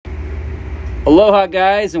Aloha,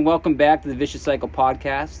 guys, and welcome back to the Vicious Cycle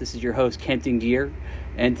podcast. This is your host, Kenton Gear,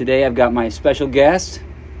 and today I've got my special guest,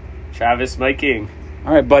 Travis Miking.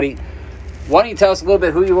 All right, buddy. Why don't you tell us a little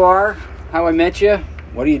bit who you are, how I met you,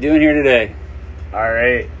 what are you doing here today? All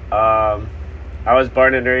right. I was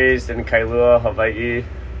born and raised in Kailua, Hawaii.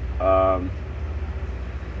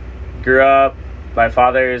 Grew up, my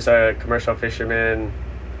father is a commercial fisherman.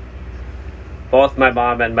 Both my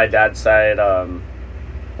mom and my dad's side,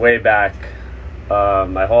 way back.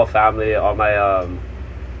 My whole family, all my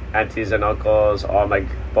aunties and uncles,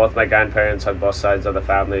 both my grandparents on both sides of the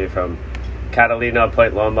family from Catalina,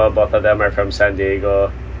 Point Loma, both of them are from San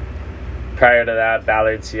Diego. Prior to that,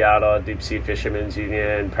 Ballard, Seattle, Deep Sea Fishermen's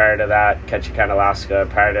Union. Prior to that, Ketchikan, Alaska.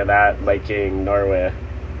 Prior to that, Viking, Norway.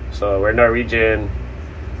 So we're Norwegian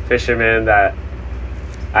fishermen that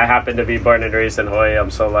I happen to be born and raised in Hawaii.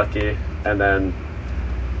 I'm so lucky. And then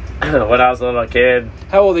when I was a little kid...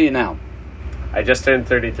 How old are you now? I just turned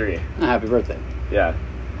 33. Oh, happy birthday. Yeah.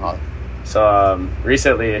 Oh. So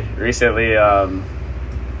recently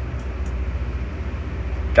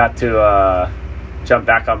got to jump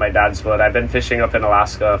back on my dad's boat. I've been fishing up in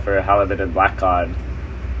Alaska for halibut and black cod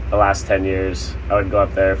the last 10 years. I would go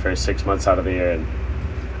up there for 6 months out of the year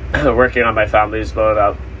and working on my family's boat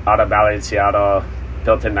out of Ballard, Seattle,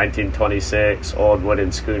 built in 1926, old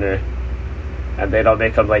wooden schooner. And they don't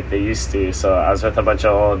make them like they used to. So I was with a bunch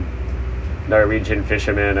of old Norwegian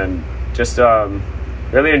fishermen and just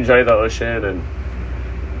really enjoy the ocean. And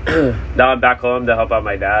now I'm back home to help out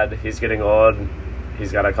my dad. He's getting old.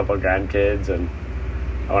 He's got a couple of grandkids, and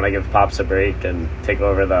I want to give Pops a break and take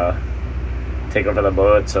over the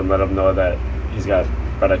boats and let him know that he's got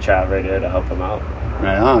Brother Trav right here to help him out.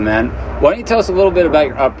 Right on, man. Why don't you tell us a little bit about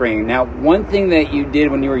your upbringing? Now, one thing that you did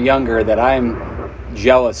when you were younger that I'm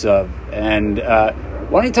jealous of, and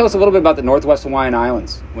why don't you tell us a little bit about the Northwest Hawaiian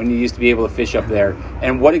Islands, when you used to be able to fish up there,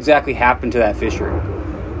 and what exactly happened to that fishery?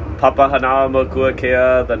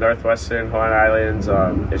 Papahanaumokuakea, the Northwestern Hawaiian Islands,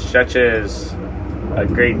 it stretches a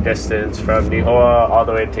great distance from Nihoa all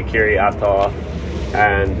the way to Kiri Atoll.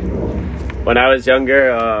 And when I was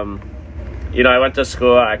younger, I went to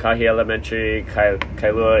school at Kahi Elementary,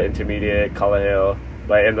 Kailua Intermediate, Kalaheo.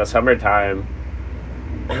 But in the summertime,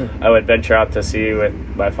 I would venture out to sea with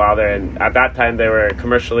my father. And at that time, they were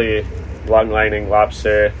commercially long-lining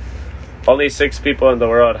lobster. Only 6 people in the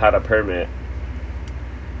world had a permit.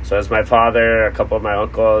 So it's my father, a couple of my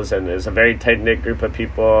uncles, and it's a very tight-knit group of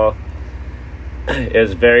people.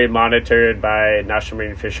 Is very monitored by National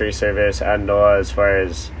Marine Fisheries Service and NOAA as far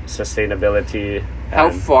as sustainability. How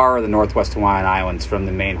far are the Northwest Hawaiian Islands from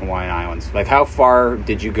the main Hawaiian Islands? Like, how far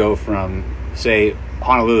did you go from, say,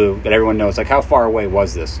 Honolulu, that everyone knows? Like, how far away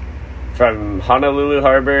was this? From Honolulu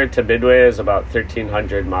Harbor to Midway is about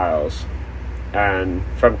 1,300 miles. And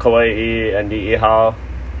from Kauai and Niihau,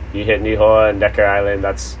 you hit Nihoa and Necker Island,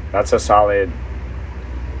 that's a solid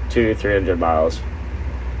 200-300 miles.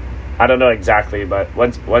 I don't know exactly, but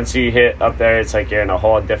once you hit up there, it's like you're in a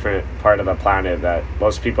whole different part of the planet that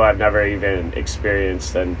most people have never even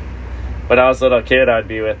experienced. And when I was a little kid, I'd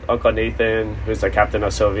be with Uncle Nathan, who's the captain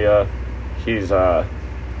of Sylvia. He's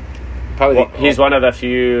he's one of the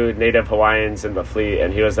few Native Hawaiians in the fleet,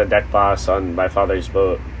 and he was the deck boss on my father's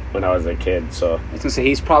boat when I was a kid. So I was gonna say,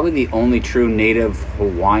 he's probably the only true Native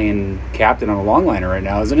Hawaiian captain on a longliner right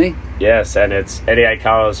now, isn't he? Yes, and it's Eddie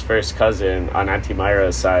Aikao's first cousin on Auntie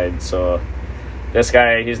Myra's side. So this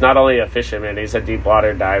guy, he's not only a fisherman, he's a deep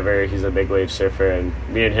water diver, he's a big wave surfer, and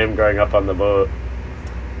me and him growing up on the boat.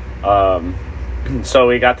 So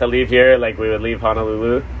we got to leave here, like we would leave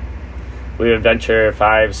Honolulu. We would venture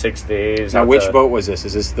 5-6 days. Now, which boat was this?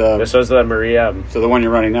 This was the Maria. So the one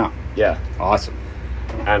you're running now? Yeah. Awesome.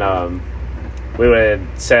 And we would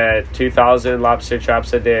set 2,000 lobster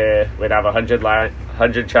traps a day. We'd have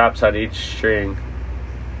 100 traps on each string.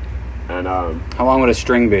 And how long would a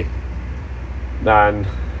string be? Man,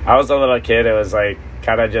 I was a little kid. It was like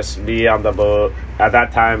kind of just me on the boat. At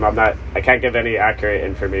that time, I can't give any accurate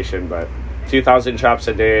information, but 2,000 traps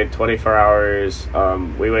a day, 24 hours.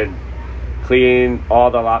 We would clean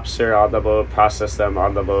all the lobster on the boat, process them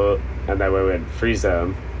on the boat, and then we would freeze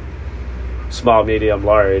them. Small, medium,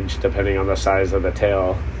 large, depending on the size of the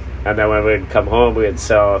tail. And then when we'd come home, we'd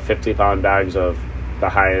sell 50-pound bags of the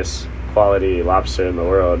highest quality lobster in the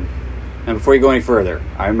world. And before you go any further,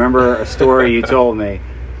 I remember a story you told me,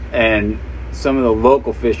 and some of the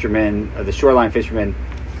local fishermen, the shoreline fishermen,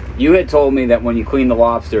 you had told me that when you clean the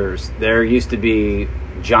lobsters, there used to be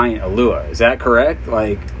giant alua. Is that correct?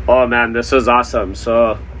 Oh man, this was awesome.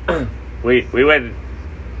 So we would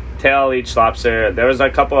tail each lobster. There was a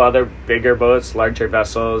couple other bigger boats, larger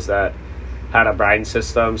vessels that had a brine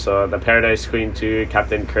system. So the Paradise Queen 2,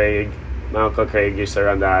 Captain Craig, my Uncle Craig used to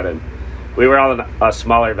run that, and we were on a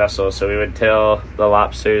smaller vessel, so we would tail the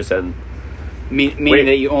lobsters and meaning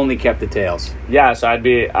that you only kept the tails. Yeah, so I'd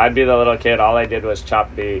be the little kid. All I did was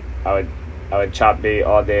chop bait. I would chop bait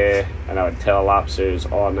all day, and I would tail lobsters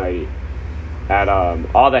all night. And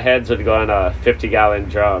all the heads would go in a 50-gallon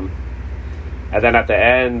drum, and then at the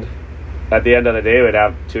end of the day, we'd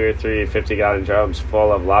have 2 or 3 50-gallon drums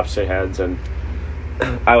full of lobster heads, and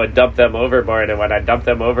I would dump them overboard. And when I dumped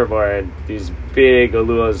them overboard, these big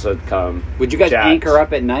uluas would come. Would you guys anchor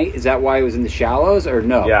up at night? Is that why it was in the shallows, or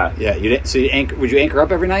no? Yeah. You didn't. So would you anchor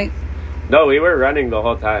up every night? No, we were running the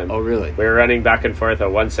whole time. Oh, really? We were running back and forth,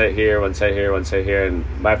 one set here, one set here, one set here, and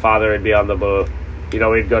my father would be on the boat. You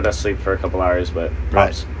know, we'd go to sleep for a couple hours, but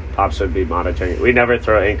Pops would be monitoring it. We never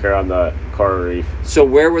throw anchor on the coral reef. So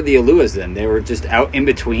where were the uluas then? They were just out in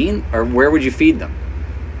between, or where would you feed them?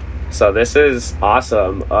 So this is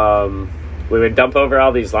awesome. We would dump over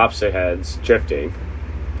all these lobster heads drifting,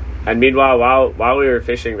 and meanwhile, while we were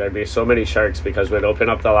fishing, there'd be so many sharks because we'd open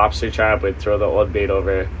up the lobster trap, we'd throw the old bait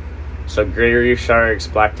over. So gray reef sharks,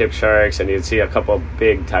 blacktip sharks, and you'd see a couple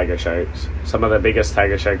big tiger sharks, some of the biggest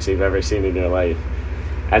tiger sharks you've ever seen in your life.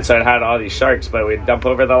 And so it had all these sharks, but we'd dump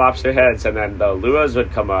over the lobster heads, and then the luas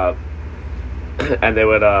would come up, and they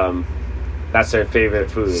would, that's their favorite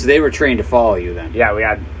food. So they were trained to follow you then? Yeah, we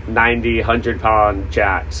had 90, 100-pound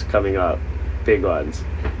jacks coming up, big ones.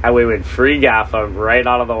 And we would free gaff them right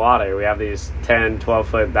out of the water. We have these 10,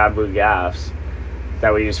 12-foot bamboo gaffs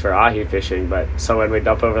that we use for ahi fishing. But so when we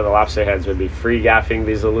dump over the lobster heads, we'd be free gaffing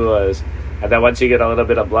these uluas. And then once you get a little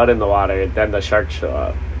bit of blood in the water, then the sharks show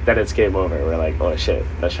up. Then it's game over. We're like, oh shit,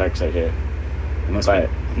 the sharks are here. It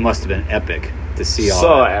must have been epic to see all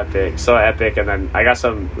that. So epic. And then I got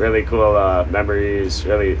some really cool memories.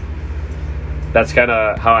 Really, that's kind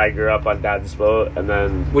of how I grew up on Dad's boat. And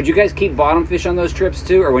then, would you guys keep bottom fish on those trips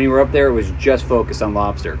too, or when you were up there, it was just focused on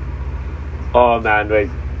lobster? Oh man,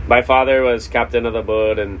 my father was captain of the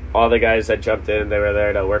boat, and all the guys that jumped in, they were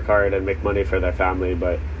there to work hard and make money for their family.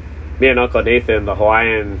 But me and Uncle Nathan, the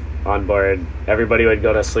Hawaiian on board, everybody would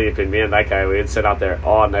go to sleep, and me and that guy, we'd sit out there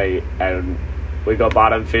all night, and we'd go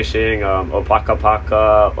bottom fishing,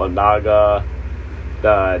 Opakapaka, Onaga,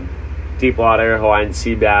 the deep water Hawaiian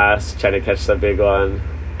sea bass, trying to catch the big one,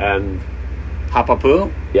 and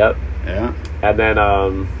Hapapu? Yep. Yeah. And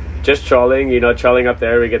then just trolling, trolling up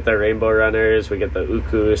there, we get the rainbow runners, we get the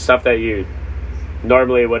uku, stuff that you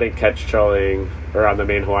normally wouldn't catch trolling around the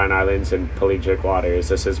main Hawaiian Islands in pelagic waters.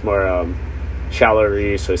 This is more shallow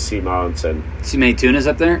reefs with seamounts. And see many tunas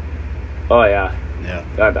up there? Oh yeah. Yeah.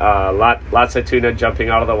 Got lots of tuna jumping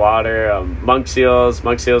out of the water. Monk seals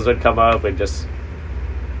would come up and just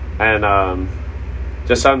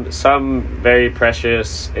some very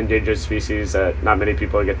precious endangered species that not many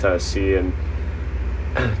people get to see, and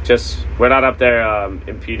just we're not up there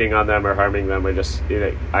impeding on them or harming them. We're just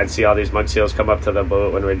I'd see all these monk seals come up to the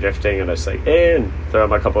boat when we're drifting, and it's like, and throw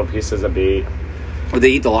them a couple of pieces of bait. Would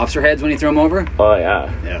they eat the lobster heads when you throw them over? Oh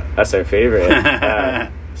yeah, that's their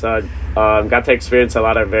favorite. So got to experience a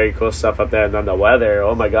lot of very cool stuff up there, and then the weather,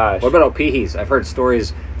 oh my gosh. What about opihis? I've heard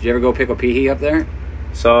stories. Did you ever go pick opihi up there?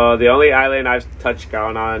 So the only island I've touched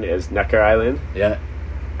ground on is Necker Island. Yeah.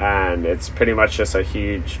 And it's pretty much just a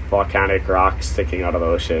huge volcanic rock sticking out of the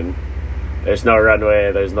ocean. There's no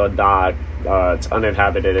runway, there's no dock, it's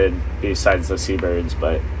uninhabited besides the seabirds.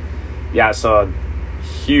 But yeah, so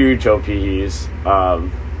huge opihis,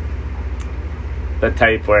 the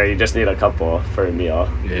type where you just need a couple for a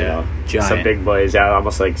meal. Yeah, giant. Some big boys,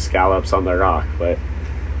 almost like scallops on the rock, but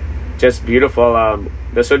just beautiful.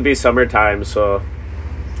 This would be summertime, so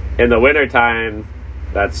in the wintertime,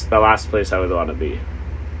 that's the last place I would want to be.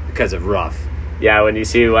 Because of rough. Yeah, when you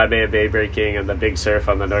see Waimea Bay breaking and the big surf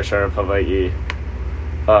on the north shore of Hawaii.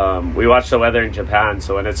 We watch the weather in Japan,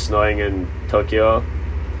 so when it's snowing in Tokyo,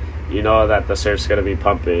 you know that the surf's going to be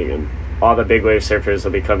pumping, and all the big wave surfers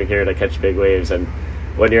will be coming here to catch big waves. And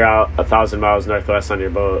when you're out 1,000 miles northwest on your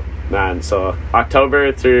boat, man, so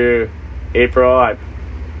October through April, I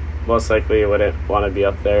most likely wouldn't want to be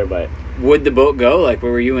up there, but... Would the boat go? Like,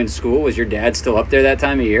 where were you in school? Was your dad still up there that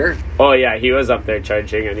time of year? Oh, yeah, he was up there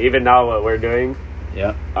charging. And even now, what we're doing,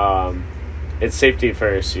 it's safety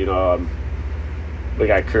first. We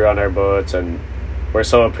got crew on our boats, and we're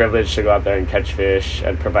so privileged to go out there and catch fish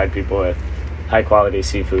and provide people with high-quality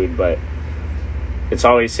seafood. But it's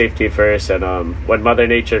always safety first. And when Mother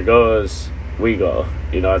Nature goes, we go.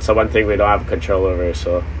 It's the one thing we don't have control over.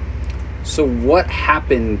 So what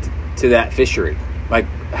happened to that fishery? Like,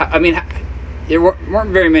 I mean, there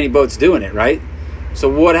weren't very many boats doing it, right? So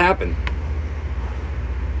what happened?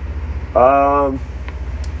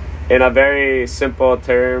 In a very simple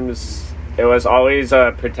terms, it was always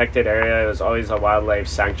a protected area. It was always a wildlife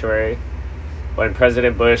sanctuary. When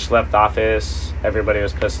President Bush left office, everybody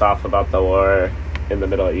was pissed off about the war in the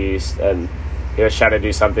Middle East, and he was trying to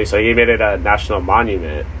do something. So he made it a national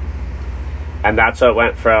monument. And that's what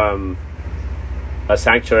went from a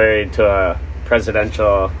sanctuary to a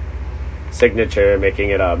presidential signature,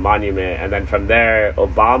 making it a monument. And then from there,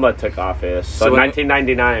 Obama took office. So in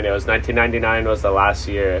 1999 was the last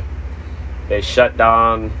year. They shut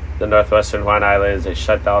down the Northwestern Hawaiian Islands. They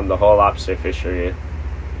shut down the whole lobster fishery.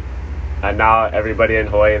 And now everybody in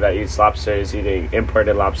Hawaii that eats lobster is eating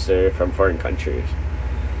imported lobster from foreign countries.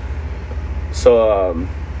 So,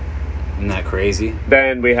 isn't that crazy?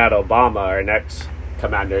 Then we had Obama, our next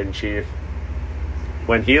commander-in-chief.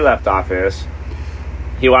 When he left office,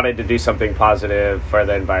 he wanted to do something positive for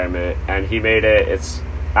the environment, and he made it,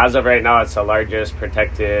 as of right now, it's the largest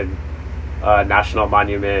protected national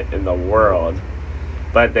monument in the world.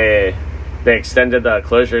 But they extended the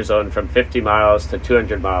closure zone from 50 miles to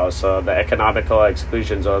 200 miles. So the economical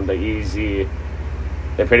exclusion zone, the EEZ,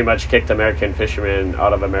 they pretty much kicked American fishermen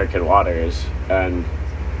out of American waters. And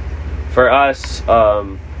for us,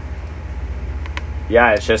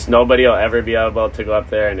 it's just nobody will ever be able to go up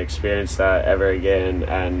there and experience that ever again.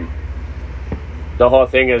 And the whole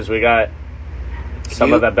thing is we got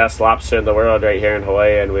some of the best lobster in the world right here in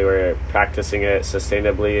Hawaii, and we were practicing it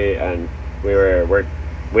sustainably, and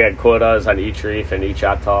we had quotas on each reef and each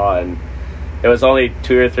atoll, and it was only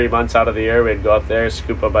 2 or 3 months out of the year we'd go up there,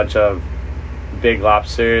 scoop a bunch of big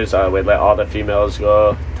lobsters. We'd let all the females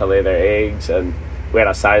go to lay their eggs, and we had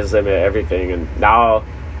a size limit, everything. And now,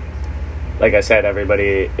 like I said,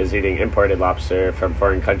 everybody is eating imported lobster from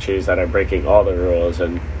foreign countries that are breaking all the rules,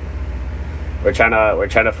 and we're trying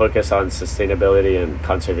to focus on sustainability and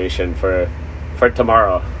conservation for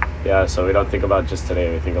tomorrow. Yeah, so we don't think about just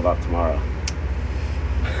today, we think about tomorrow.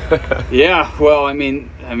 Yeah, well, I mean,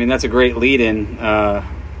 that's a great lead-in.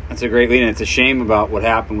 That's a great lead-in. It's a shame about what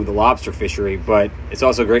happened with the lobster fishery, but it's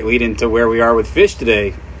also a great lead-in to where we are with fish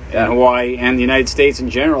today in Hawaii and the United States in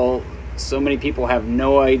general. So many people have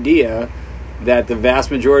no idea that the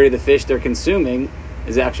vast majority of the fish they're consuming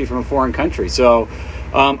is actually from a foreign country. So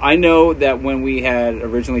I know that when we had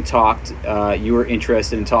originally talked, you were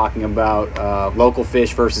interested in talking about local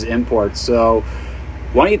fish versus imports. So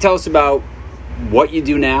why don't you tell us about what you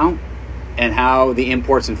do now and how the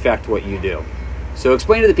imports affect what you do? So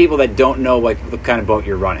explain to the people that don't know like the kind of boat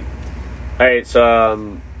you're running. All right,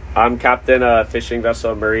 so I'm captain of fishing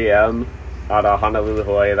vessel Marie M out of Honolulu,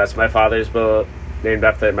 Hawaii. That's my father's boat, named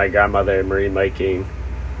after my grandmother, Marie Miking.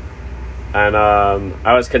 And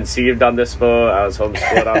I was conceived on this boat. I was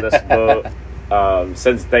homeschooled on this boat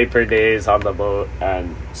since diaper days on the boat.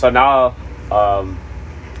 And so now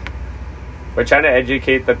we're trying to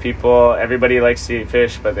educate the people. Everybody likes to eat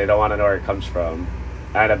fish, but they don't want to know where it comes from.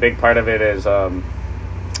 And a big part of it is... why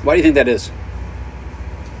do you think that is?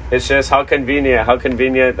 It's just how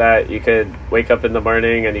convenient that you could wake up in the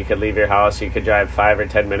morning and you could leave your house. You could drive 5 or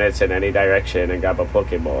 10 minutes in any direction and grab a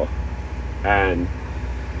poke bowl. And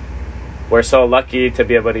we're so lucky to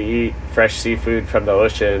be able to eat fresh seafood from the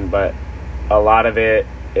ocean, but a lot of it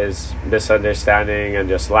is misunderstanding and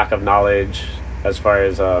just lack of knowledge as far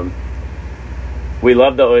as... we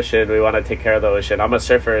love the ocean. We want to take care of the ocean. I'm a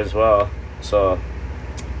surfer as well, so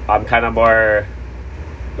I'm kind of more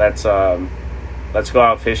let's go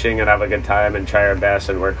out fishing and have a good time and try our best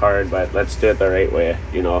and work hard, but let's do it the right way,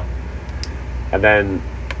 you know. And then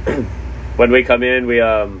when we come in, we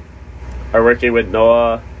are working with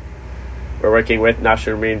NOAA. We're working with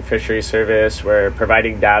National Marine Fisheries Service. We're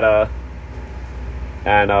providing data,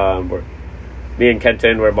 and me and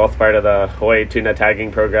Kenton, we're both part of the Hawaii Tuna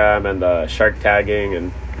Tagging Program and the Shark Tagging,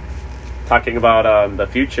 and talking about the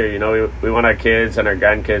future. You know, we want our kids and our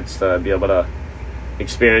grandkids to be able to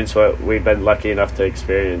experience what we've been lucky enough to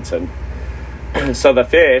experience. And so the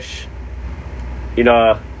fish, you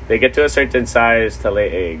know, they get to a certain size to lay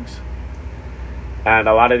eggs. And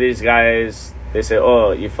a lot of these guys, they say,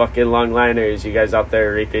 oh, you fucking longliners, you guys out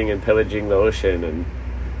there raping and pillaging the ocean.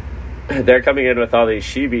 And they're coming in with all these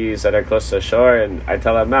shibis that are close to shore, and I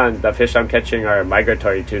tell them, man, the fish I'm catching are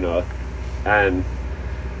migratory tuna. And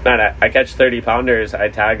man, I catch 30 pounders, I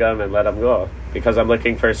tag them and let them go, because I'm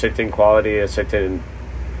looking for a certain quality, a certain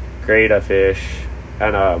grade of fish.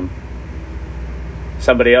 And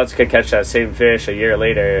somebody else could catch that same fish a year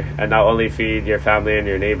later and not only feed your family and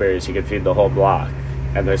your neighbors, you could feed the whole block,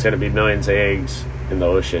 and there's going to be millions of eggs in the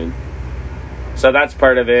ocean. So that's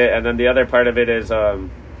part of it. And then the other part of it is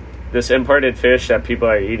this imported fish that people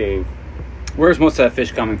are eating. Where's most of that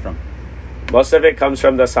fish coming from? Most of it comes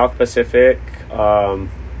from the South Pacific,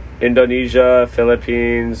 Indonesia,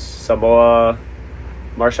 Philippines, Samoa,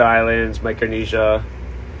 Marshall Islands, Micronesia.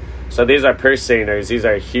 So these are purse seiners. These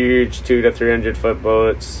are huge 200 to 300 foot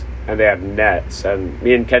boats, and they have nets. And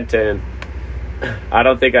me and Kenton, I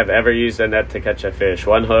don't think I've ever used a net to catch a fish.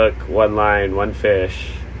 One hook, one line, one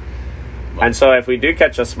fish. And so if we do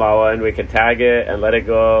catch a small one, we can tag it and let it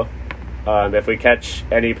go. If we catch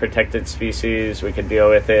any protected species, we can deal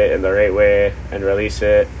with it in the right way and release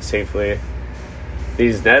it safely.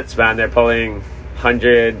 These nets, man, they're pulling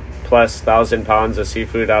 100,000+ pounds of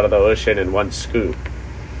seafood out of the ocean in one scoop.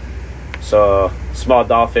 So small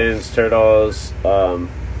dolphins, turtles,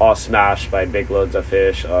 all smashed by big loads of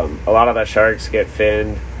fish. A lot of the sharks get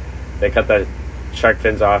finned. They cut the shark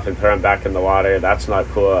fins off and throw them back in the water. That's not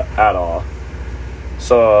cool at all.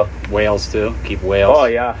 So whales too. Keep whales. Oh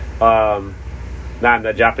yeah. Man,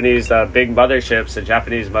 the Japanese big motherships, the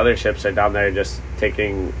Japanese motherships are down there just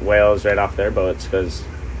taking whales right off their boats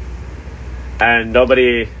and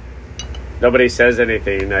nobody says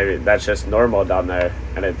anything. I mean, that's just normal down there.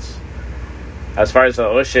 And it's, as far as the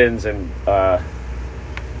oceans and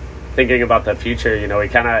thinking about the future, you know, we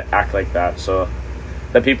kind of act like that. So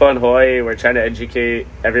the people in Hawaii, we're trying to educate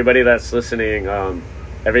everybody that's listening.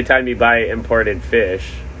 Every time you buy imported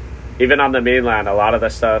fish, even on the mainland, a lot of the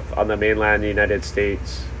stuff on the mainland United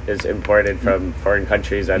States is imported from foreign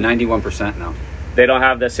countries. And 91% now. They don't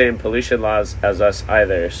have the same pollution laws as us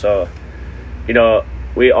either. So, you know,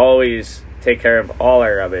 we always take care of all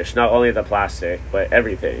our rubbish, not only the plastic, but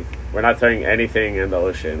everything. We're not throwing anything in the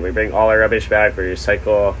ocean. We bring all our rubbish back. We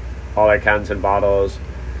recycle all our cans and bottles.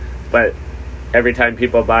 But every time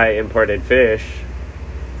people buy imported fish,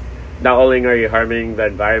 not only are you harming the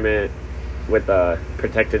environment with the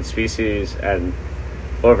protected species and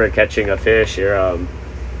overcatching a fish, you're,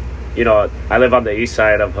 you know, I live on the east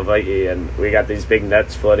side of Hawaii, and we got these big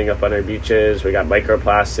nets floating up on our beaches. We got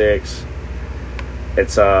microplastics.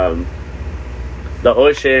 It's, the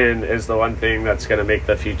ocean is the one thing that's going to make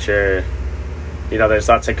the future. You know, there's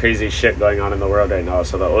lots of crazy shit going on in the world right now,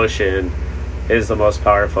 so the ocean is the most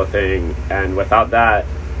powerful thing, and without that,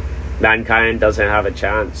 mankind doesn't have a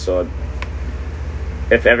chance. So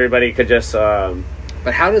if everybody could just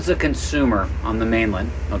but how does a consumer on the mainland,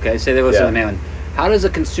 okay, say they listen to the mainland, how does a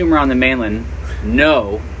consumer on the mainland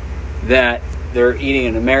know that they're eating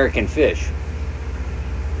an American fish?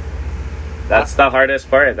 That's the hardest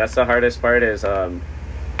part. That's the hardest part is,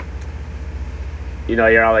 you know,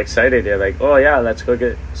 you're all excited. You're like, oh yeah, let's go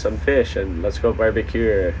get some fish and let's go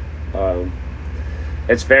barbecue.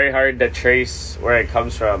 It's very hard to trace where it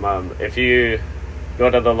comes from. If you go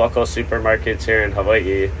to the local supermarkets here in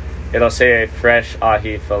Hawaii, it'll say fresh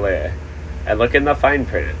ahi fillet. And look in the fine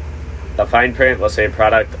print. The fine print will say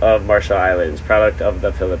product of Marshall Islands, product of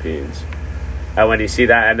the Philippines. And when you see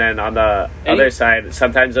that, and then on the other side,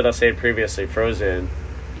 sometimes it'll say previously frozen.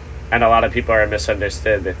 And a lot of people are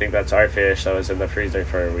misunderstood. They think that's our fish that was in the freezer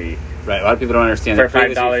for a week. Right, a lot of people don't understand. For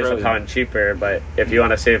 $5 a pound cheaper, but if you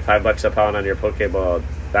want to save $5 a pound on your poke bowl,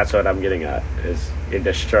 that's what I'm getting at, is you're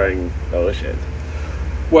destroying the ocean.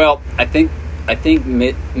 Well, I think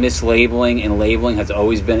mislabeling and labeling has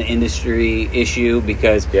always been an industry issue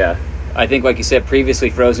because I think, like you said, previously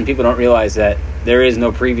frozen, people don't realize that there is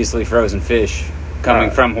no previously frozen fish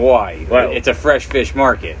coming from Hawaii. Well, it's a fresh fish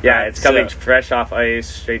market. Yeah, right? It's coming fresh off ice,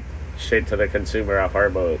 straight to the consumer off our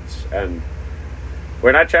boats. And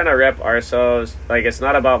we're not trying to rep ourselves. Like, it's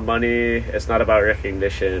not about money. It's not about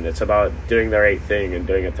recognition. It's about doing the right thing and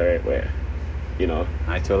doing it the right way. You know?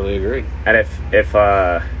 I totally agree. And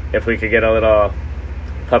if we could get a little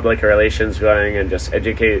public relations going and just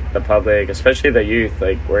educate the public, especially the youth,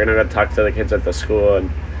 like, we're going to talk to the kids at the school and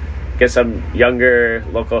get some younger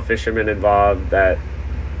local fishermen involved that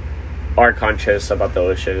are conscious about the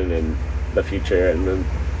ocean and the future, and then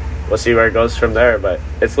we'll see where it goes from there. But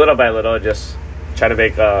it's little by little, just trying to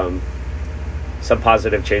make some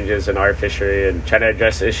positive changes in our fishery and trying to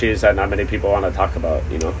address issues that not many people want to talk about,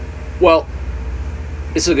 you know? Well,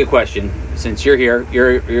 this is a good question. Since you're here,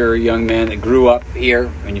 you're a young man that grew up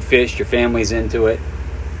here and you fished, your family's into it.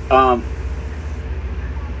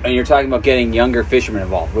 And you're talking about getting younger fishermen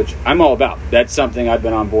involved, which I'm all about. That's something I've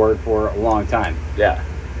been on board for a long time. Yeah.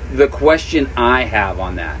 The question I have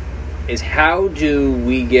on that is, how do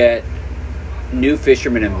we get new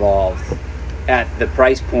fishermen involved at the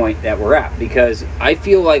price point that we're at? Because I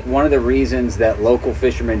feel like one of the reasons that local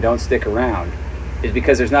fishermen don't stick around is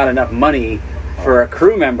because there's not enough money for a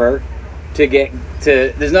crew member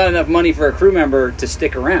there's not enough money for a crew member to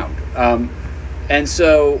stick around. And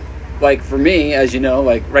so, like, for me, as you know,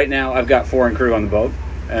 like right now I've got foreign crew on the boat,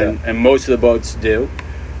 and most of the boats do.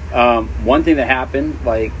 One thing that happened,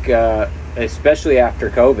 like especially after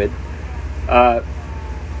COVID,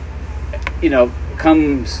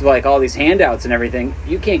 comes like all these handouts and everything.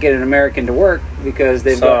 You can't get an American to work because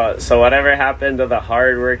they've got... So whatever happened to the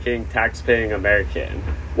hardworking, tax-paying American?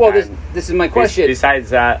 Well, this is my question.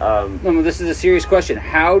 Besides that, no, this is a serious question.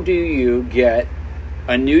 How do you get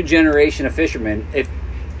a new generation of fishermen? If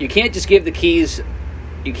you can't just give the keys, of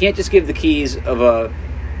a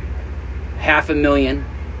 $500,000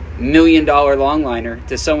 $1 million longliner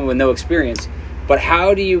to someone with no experience. But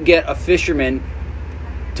how do you get a fisherman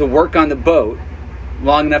to work on the boat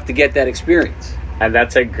long enough to get that experience? And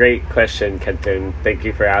that's a great question, Kenton. Thank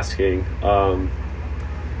you for asking.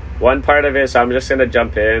 One part of it, so I'm just going to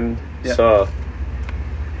jump in. Yeah. So,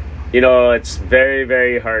 it's very,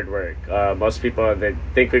 very hard work. Most people, they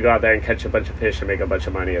think we go out there and catch a bunch of fish and make a bunch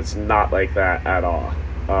of money. It's not like that at all.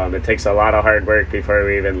 It takes a lot of hard work before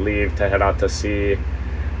we even leave to head out to sea.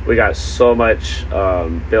 We got so much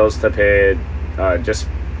bills to pay.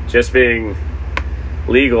 Just being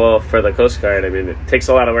legal for the Coast Guard, I mean, it takes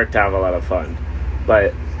a lot of work to have a lot of fun.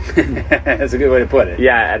 But that's a good way to put it.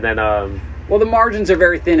 Yeah, and then well, the margins are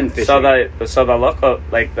very thin in fishing. So the local,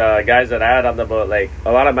 like the guys that I had on the boat, like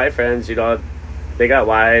a lot of my friends, they got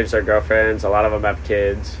wives or girlfriends. A lot of them have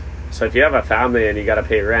kids. So if you have a family and you got to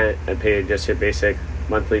pay rent and pay just your basic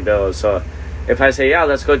monthly bills, so if I say, yeah,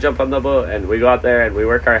 let's go jump on the boat, and we go out there and we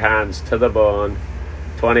work our hands to the bone,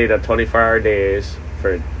 20 to 24-hour days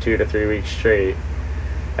for 2 to 3 weeks straight,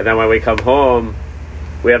 and then when we come home,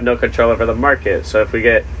 we have no control over the market. So if we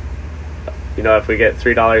get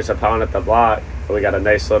 $3 a pound at the block, and we got a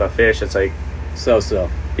nice load of fish, it's like so.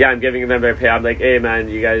 Yeah, I'm giving them their pay. I'm like, hey man,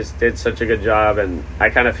 you guys did such a good job, and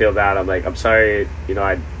I kind of feel bad. I'm like, I'm sorry,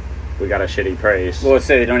 we got a shitty price. Well, let's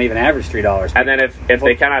say they don't even average $3. And then if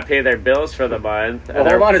they cannot pay their bills for the month, and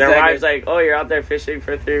their wife's like, oh, you're out there fishing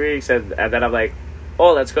for 3 weeks, and then I'm like,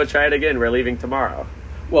 oh, let's go try it again. We're leaving tomorrow.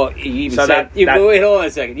 Well, you even wait, hold on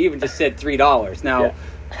a second. You even just said $3. Now, yeah.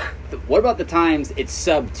 What about the times it's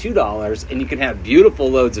sub $2 and you can have beautiful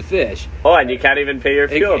loads of fish? Oh, and you can't even pay your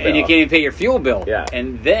fuel bill. And you can't even pay your fuel bill. Yeah.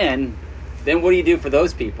 And then what do you do for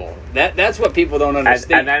those people? That's what people don't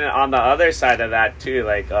understand. And then on the other side of that too,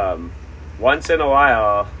 like once in a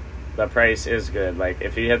while, the price is good. Like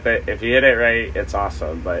if you hit it right, it's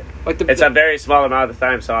awesome. But it's a very small amount of the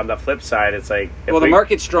time. So on the flip side, it's like the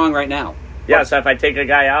market's strong right now. Yeah. So if I take a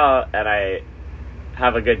guy out and I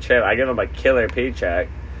have a good trip, I give him a killer paycheck.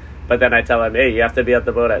 But then I tell him, hey, you have to be at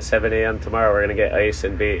the boat at 7 a.m. tomorrow. We're gonna get ice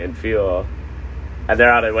and bait and fuel, and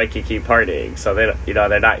they're out at Waikiki partying. So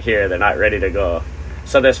they're not here. They're not ready to go.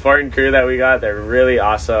 So this foreign crew that we got, they're really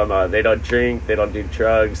awesome. They don't drink. They don't do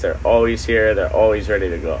drugs. They're always here. They're always ready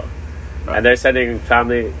to go. Right. And they're sending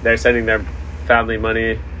their family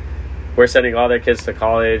money. We're sending all their kids to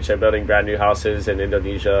college. They're building brand new houses in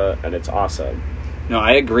Indonesia, and it's awesome. No,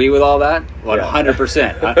 I agree with all that,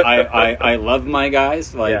 100%. I love my guys.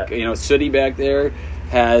 Sooty back there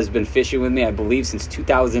has been fishing with me, I believe, since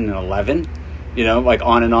 2011,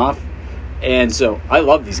 on and off. And so I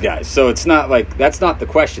love these guys. So it's not like, that's not the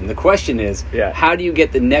question. The question is, how do you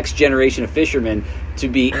get the next generation of fishermen to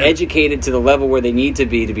be educated to the level where they need to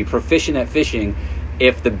be proficient at fishing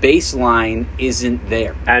if the baseline isn't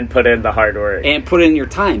there? And put in the hard work. And put in your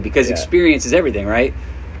time, because experience is everything, right?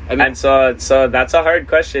 And so that's a hard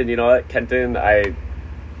question. You know what, Kenton? I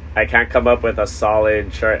can't come up with a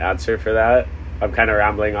solid, short answer for that. I'm kind of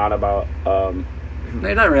rambling on about... No,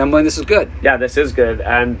 you're not rambling. This is good. Yeah, this is good.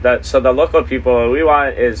 And so the local people we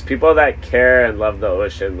want is people that care and love the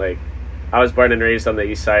ocean. Like, I was born and raised on the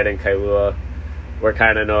east side in Kailua. We're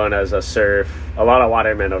kind of known as a lot of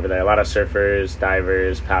watermen over there. A lot of surfers,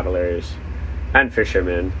 divers, paddlers, and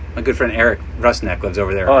fishermen. My good friend Eric Rusneck lives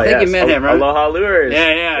over there. Oh, I think you met him, right? Aloha Lures.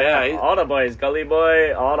 Yeah. All the boys, Gully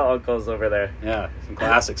Boy, all the uncles over there. Yeah, some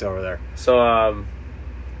classics over there. So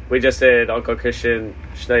we just did Uncle Christian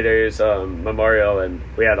Schneider's memorial, and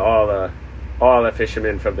we had all the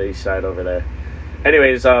fishermen from the east side over there.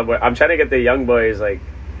 Anyways, I'm trying to get the young boys, like,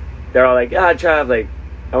 they're all like, yeah, Trav, like,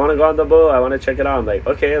 I want to go on the boat. I want to check it out. I'm like,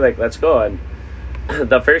 okay, like, let's go. And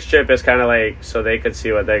the first trip is kind of like so they could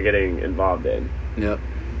see what they're getting involved in. Yep.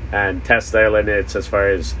 And test their limits as far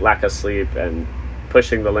as lack of sleep and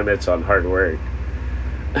pushing the limits on hard work.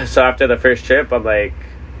 So after the first trip, I'm like,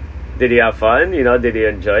 did you have fun? Did you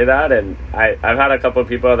enjoy that? And I've had a couple of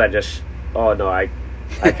people that just, oh no, I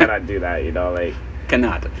cannot do that. Like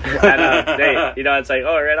cannot. And they, it's like,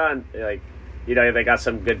 oh, right on. Like, they got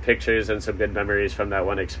some good pictures and some good memories from that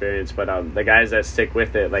one experience. But the guys that stick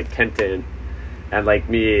with it, like Kenton, and like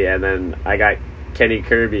me, and then I got Kenny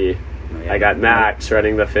Kirby. I got Max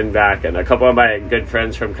running the fin back, and a couple of my good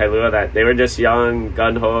friends from Kailua that they were just young,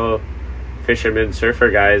 gun-ho fishermen, surfer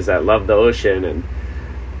guys that love the ocean.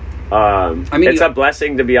 And it's a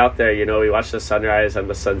blessing to be out there. You know, we watch the sunrise and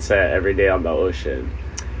the sunset every day on the ocean.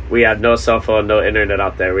 We have no cell phone, no internet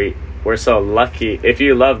out there. We're so lucky. If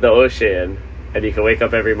you love the ocean and you can wake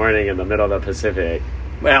up every morning in the middle of the Pacific.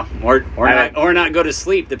 Well, or not go to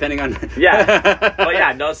sleep, depending on... Yeah. Well,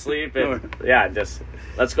 yeah, no sleep. And, yeah, just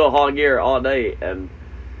let's go haul gear all night. And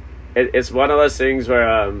it's one of those things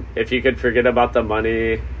where if you could forget about the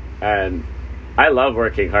money, and I love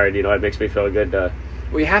working hard, you know, it makes me feel good to...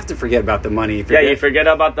 Well, you have to forget about the money. You forget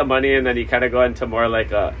about the money, and then you kind of go into more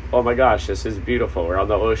like oh my gosh, this is beautiful. We're on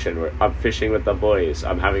the ocean. I'm fishing with the boys.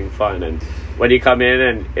 I'm having fun. And when you come in,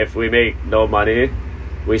 and if we make no money,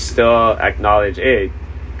 we still acknowledge, hey,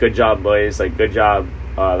 good job, boys. Like, good job.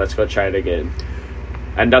 Let's go try it again.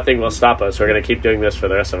 And nothing will stop us. We're going to keep doing this for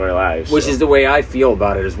the rest of our lives. Which is the way I feel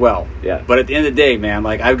about it as well. Yeah. But at the end of the day, man,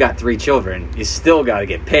 like, I've got 3 children. You still got to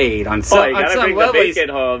get paid on some you gotta bring level. The bacon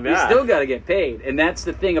home. Yeah. You still got to get paid. And that's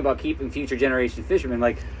the thing about keeping future generation fishermen.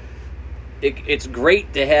 Like, it's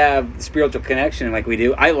great to have spiritual connection like we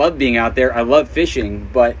do. I love being out there. I love fishing.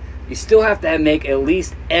 But you still have to make at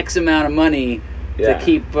least X amount of money to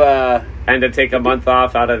keep... and to take a month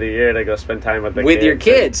off out of the year to go spend time with kids. Your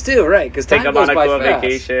kids, too, right. Because take them on a cool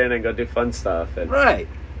vacation and go do fun stuff. And, right.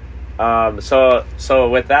 So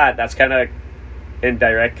with that, that's kind of in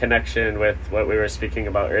direct connection with what we were speaking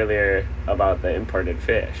about earlier about the imported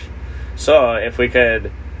fish. So if we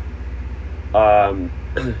could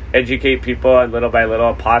educate people and little by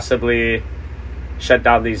little possibly shut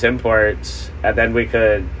down these imports, and then we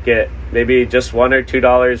could get maybe just $1 or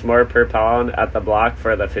 $2 more per pound at the block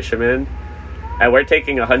for the fishermen, and we're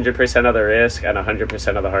taking 100% of the risk and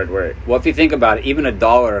 100% of the hard work. Well, if you think about it, even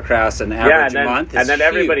 $1 across an average month is and then huge.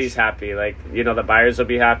 Everybody's happy. Like, you know, the buyers will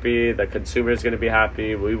be happy, the consumer's going to be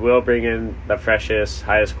happy. We will bring in the freshest,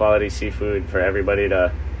 highest quality seafood for everybody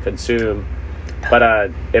to consume.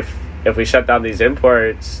 But if we shut down these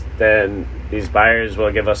imports, then these buyers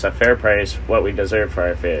will give us a fair price, what we deserve for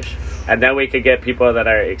our fish. And then we could get people that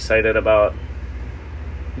are excited about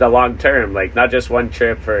the long term, like not just one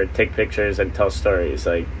trip for take pictures and tell stories.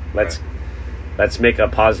 Like, let's make a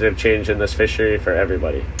positive change in this fishery for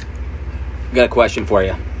everybody. Got a question for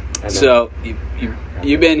you. So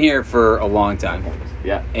you've been here for a long time.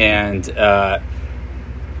 Yeah. And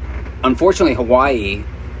unfortunately, Hawaii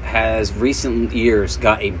has recent years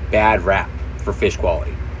got a bad rap for fish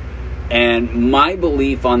quality. And my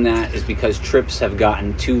belief on that is because trips have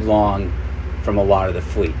gotten too long from a lot of the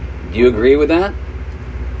fleet. Do you agree with that?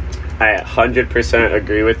 I 100%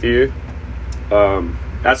 agree with you.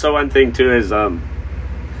 That's the one thing too is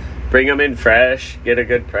bring them in fresh, get a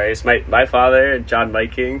good price. My father, John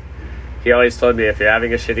Miking, he always told me if you're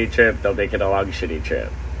having a shitty trip, don't make it a long shitty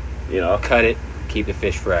trip. You know, cut it, keep the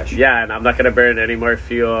fish fresh. Yeah, and I'm not gonna burn any more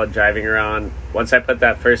fuel driving around. Once I put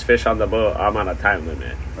that first fish on the boat, I'm on a time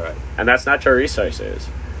limit. Right. And that's natural resources.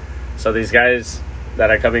 So these guys that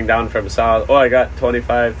are coming down from south, I got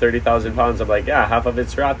 25, 30,000 pounds. I'm like, yeah, half of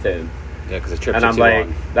it's rotten. Yeah, because the trips and are I'm too like,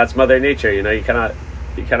 long. That's Mother Nature. You know, you cannot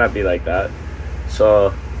be like that.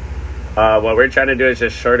 So what we're trying to do is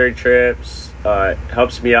just shorter trips.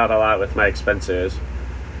 Helps me out a lot with my expenses.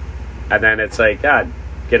 And then it's like, yeah,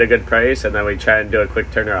 get a good price, and then we try and do a quick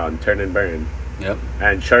turnaround, turn and burn. Yep.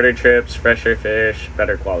 And shorter trips, fresher fish,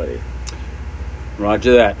 better quality.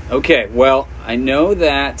 Roger that. Okay, well, I know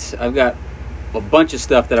that I've got a bunch of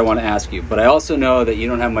stuff that I want to ask you, but I also know that you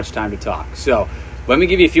don't have much time to talk. So let me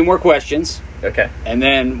give you a few more questions. Okay. And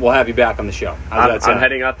then we'll have you back on the show. I'm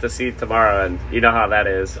heading out to sea tomorrow, and you know how that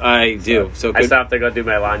is. I do. So I still have to go do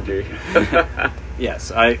my laundry.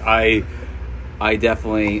 Yes, I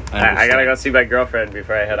definitely understand. I gotta go see my girlfriend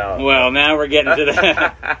before I head out. Well, now we're getting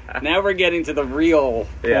to the real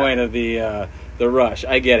point of the rush.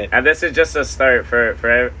 I get it. And this is just a start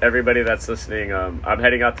for everybody that's listening. I'm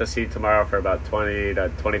heading out to sea tomorrow for about 20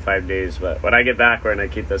 to 25 days, but when I get back, we're gonna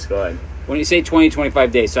keep this going. When you say 20,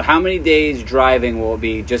 25 days, so how many days driving will it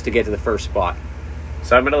be just to get to the first spot?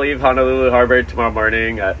 So I'm gonna leave Honolulu Harbor tomorrow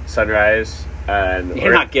morning at sunrise. And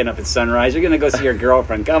you're not getting up at sunrise. You're going to go see your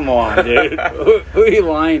girlfriend. Come on, dude. Who are you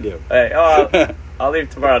lying to? Hey, I'll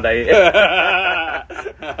leave tomorrow night. You know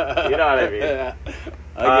what I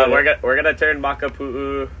mean. We're gonna turn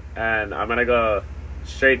Makapu'u, and I'm gonna go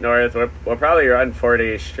straight north. We'll probably run 4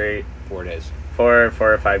 days straight. 4 days. 4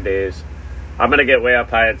 or 5 days. I'm gonna get way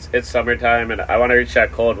up high. It's summertime, and I want to reach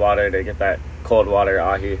that cold water to get that cold water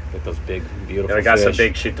ahi. Get those big, beautiful we got fish. some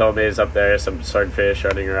big shitomes up there, some swordfish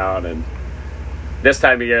running around, and this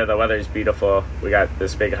time of year, the weather's beautiful. We got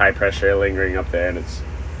this big high pressure lingering up there, and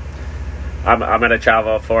I'm gonna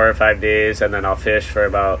travel 4 or 5 days, and then I'll fish for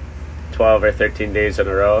about 12 or 13 days in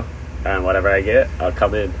a row, and whatever I get, I'll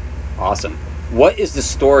come in. Awesome. What is the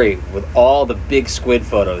story with all the big squid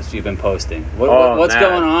photos you've been posting? What's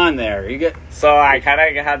going on there? So I kind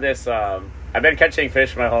of had this. I've been catching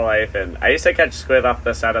fish my whole life, and I used to catch squid off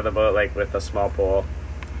the side of the boat, like with a small pole.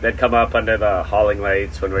 They'd come up under the hauling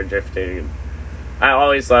lights when we're drifting. I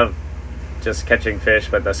always love just catching fish,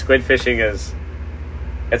 but the squid fishing it's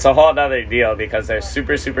a whole other deal because they're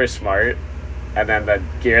super, super smart, and then the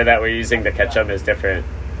gear that we're using to catch them is different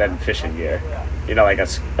than fishing gear. You know, like a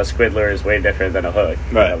squid lure is way different than a hook,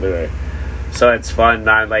 right? A lure. So it's fun,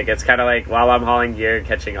 man. Like, it's kind of like while I'm hauling gear and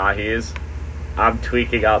catching ahis, I'm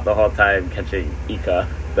tweaking out the whole time catching Ika,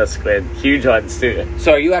 the squid. Huge ones, too.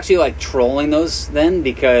 So are you actually, like, trolling those then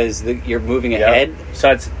because you're moving ahead?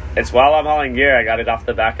 So it's while I'm hauling gear, I got it off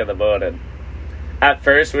the back of the boat. And at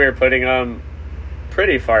first, we were putting them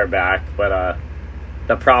pretty far back, but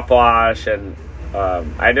the prop wash and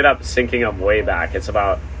I ended up sinking them way back. It's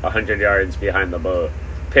about 100 yards behind the boat.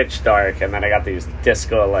 Pitch dark, and then I got these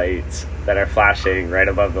disco lights that are flashing right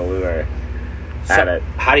above the lure at it.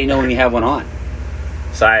 How do you know when you have one on?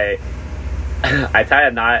 So I tie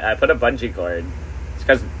a knot. I put a bungee cord. It's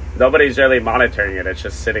because nobody's really monitoring it. It's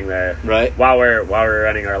just sitting there, right? While we're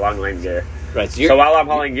running our long line gear. Right. So while I'm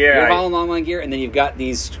hauling gear, you're hauling long line gear, and then you've got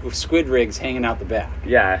these squid rigs hanging out the back.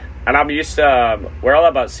 Yeah, and I'm used to. We're all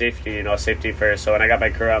about safety, safety first. So when I got my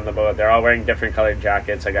crew on the boat, they're all wearing different colored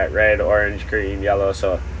jackets. I got red, orange, green, yellow.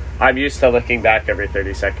 So I'm used to looking back every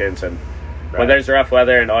 30 seconds. And when there's rough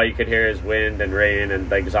weather and all you could hear is wind and rain and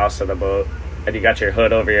the exhaust of the boat, and you got your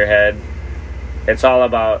hood over your head, it's all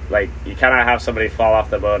about, like, you kind of have somebody fall off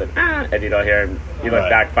the boat and you don't hear him. You look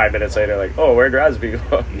back 5 minutes later, like, oh, where'd Rasby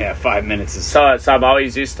go? Yeah, 5 minutes is... So I'm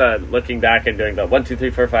always used to looking back and doing the 1, 2, 3,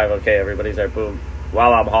 4, 5, okay, everybody's there, boom,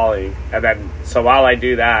 while I'm hauling. And then, so while I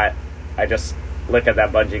do that, I just look at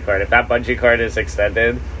that bungee cord. If that bungee cord is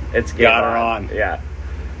extended, it's got her on. Yeah.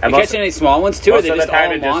 And you catching any small ones, too, or are they just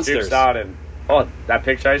all monsters? Just out and, oh, that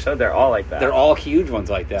picture I showed, they're all like that. They're all huge ones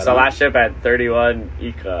like that. So last trip I had 31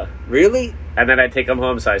 Ika. Really? And then I take them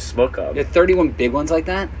home, so I smoke them. You had 31 big ones like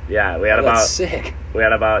that? Yeah, we had that's sick. We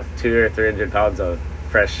had about 200 or 300 pounds of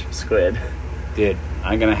fresh squid. Dude,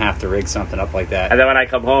 I'm gonna have to rig something up like that. And then when I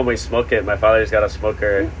come home, we smoke it. My father's got a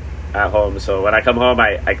smoker at home, so when I come home,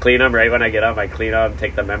 I clean them. Right when I get them, I clean them,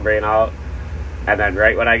 take the membrane out, and then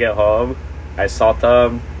right when I get home, I salt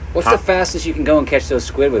them. What's the fastest you can go and catch those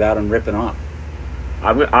squid without them ripping off?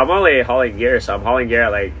 I'm only hauling gear, so I'm hauling gear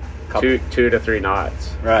at like 2 to 3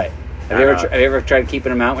 knots. Right. Have you ever tried keeping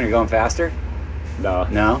them out when you're going faster? No.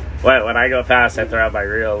 No? When I go fast, I throw out my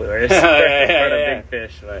reel lures for the big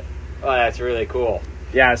fish. But oh, that's really cool.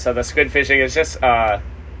 Yeah, so the squid fishing is just,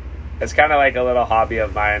 it's kind of like a little hobby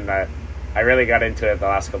of mine that I really got into it the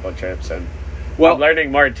last couple of trips. And I'm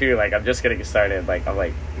learning more too. Like, I'm just getting started. Like, I'm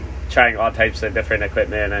like trying all types of different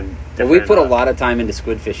equipment and we put a lot of time into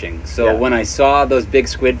squid fishing. So when I saw those big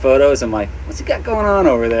squid photos, I'm like, what's he got going on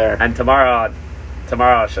over there? And tomorrow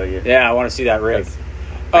I'll show you. Yeah, I want to see that rig.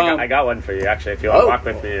 I got one for you, actually, if you want to walk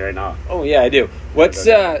with me right now. Oh, yeah, I do.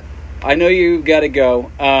 I know you've got to go.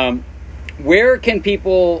 Where can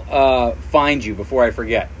people find you before I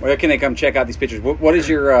forget? Where can they come check out these pictures? What is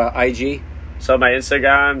your IG? So my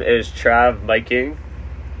Instagram is Trav Myking.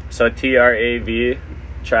 So TRAV,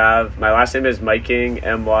 Trav. My last name is Myking,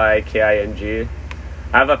 MYKING.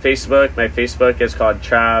 I have a Facebook. My Facebook is called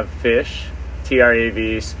Trav Fish,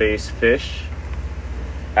 TRAV space fish.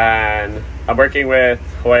 And I'm working with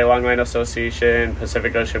Hawaii Longline Association,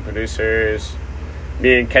 Pacific Ocean Producers,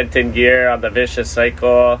 me and Kenton Gear on the Vicious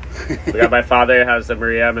Cycle. We got my father has the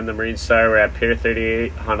Maria M and the Marine Star. We're at Pier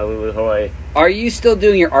 38, Honolulu, Hawaii. Are you still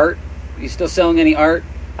doing your art? Are you still selling any art?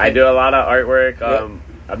 I do a lot of artwork. Yep.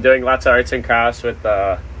 I'm doing lots of arts and crafts with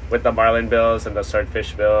the marlin bills and the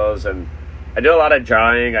swordfish bills, and I do a lot of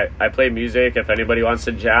drawing. I play music if anybody wants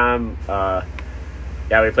to jam.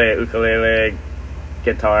 We play ukulele,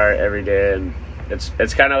 guitar every day, and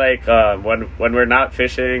it's kind of like when we're not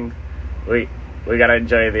fishing, we gotta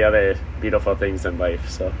enjoy the other beautiful things in life.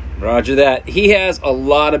 So Roger that. He has a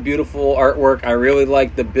lot of beautiful artwork. I really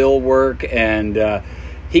like the bill work, and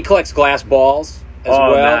he collects glass balls as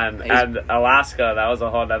well. Man, and Alaska, that was a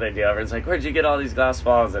whole other deal. Everyone's like, where'd you get all these glass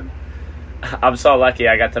balls? And I'm so lucky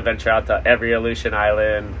I got to venture out to every Aleutian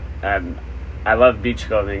island, and I love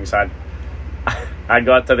beachcombing, so I'd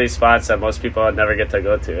go out to these spots that most people would never get to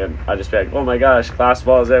go to, and I'd just be like, oh my gosh, glass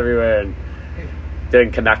balls everywhere, and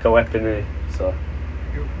doing Kanaka weaponry. So,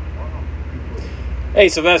 hey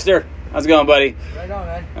Sylvester, How's it going, buddy? Right on,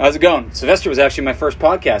 man. How's it going? Sylvester was actually my first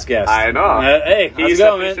podcast guest. I know. Hey, He how's it used to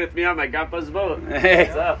going, fish man? with me on my grandpa's boat. Hey.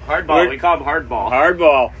 What's up? Hardball. We call him hardball.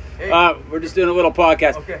 Hardball. Hey. We're just doing a little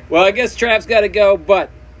podcast. Okay. Well, I guess Trav's got to go, but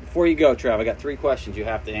before you go, Trav, I got 3 questions you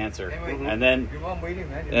have to answer. Hey, wait. And then, Your mom waiting,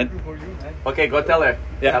 man. And- You're for you, man. Okay, go tell her.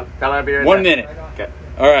 Yeah. Tell her I'll be right 1 there. minute. Right on. Okay.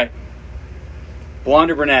 All right.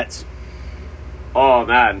 Blonde or brunettes? Oh,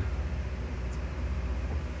 man.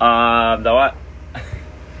 The what?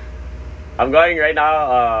 I'm going right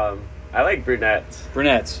now. I like brunettes.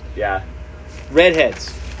 Brunettes. Yeah.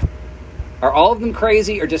 Redheads. Are all of them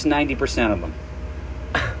crazy or just 90% of them?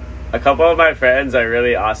 A couple of my friends are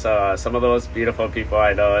really awesome. Some of the most beautiful people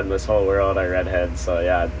I know in this whole world are redheads. So,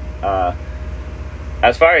 yeah.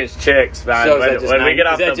 As far as chicks, man, So is that just when we get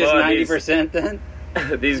off is that the just boat, 90%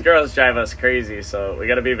 then? these girls drive us crazy. So we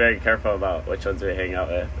got to be very careful about which ones we hang out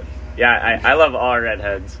with. Yeah, I love all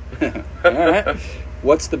redheads. All right.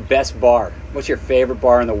 What's the best bar? What's your favorite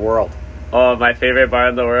bar in the world? Oh, my favorite bar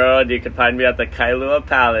in the world. You can find me at the Kailua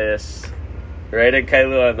Palace. Right in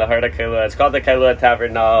Kailua, in the heart of Kailua. It's called the Kailua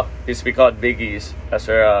Tavern now. It used to be called Biggie's. That's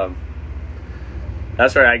where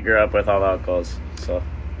I grew up with all the uncles. So,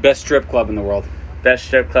 Best strip club in the world? best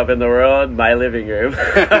strip club in the world, my living room.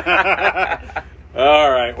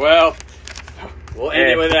 All right. Well, we'll end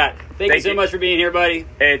it with that. Thank you Thank so you. much for being here, buddy.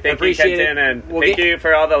 Hey, thank you, Appreciate Kenton, it. and We'll thank get- you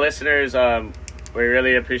for all the listeners. We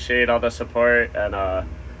really appreciate all the support, and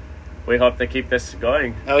we hope to keep this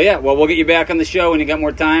going. Oh, yeah. Well, we'll get you back on the show when you got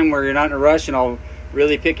more time where you're not in a rush, and I'll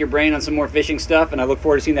really pick your brain on some more fishing stuff, and I look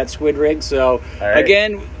forward to seeing that squid rig. So, All right.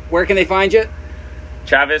 again, where can they find you?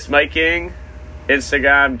 Travis Miking,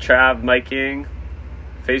 Instagram Trav Miking,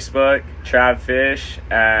 Facebook Trav Fish,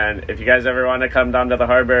 and if you guys ever want to come down to the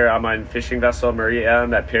harbor, I'm on Fishing Vessel Marie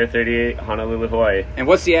M at Pier 38, Honolulu, Hawaii. And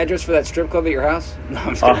what's the address for that strip club at your house? No, I'm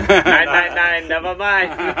just Oh, kidding. 999, never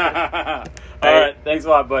mind. All right. Thanks a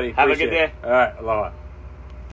lot, buddy. Have a Appreciate good it. day. All right. Aloha.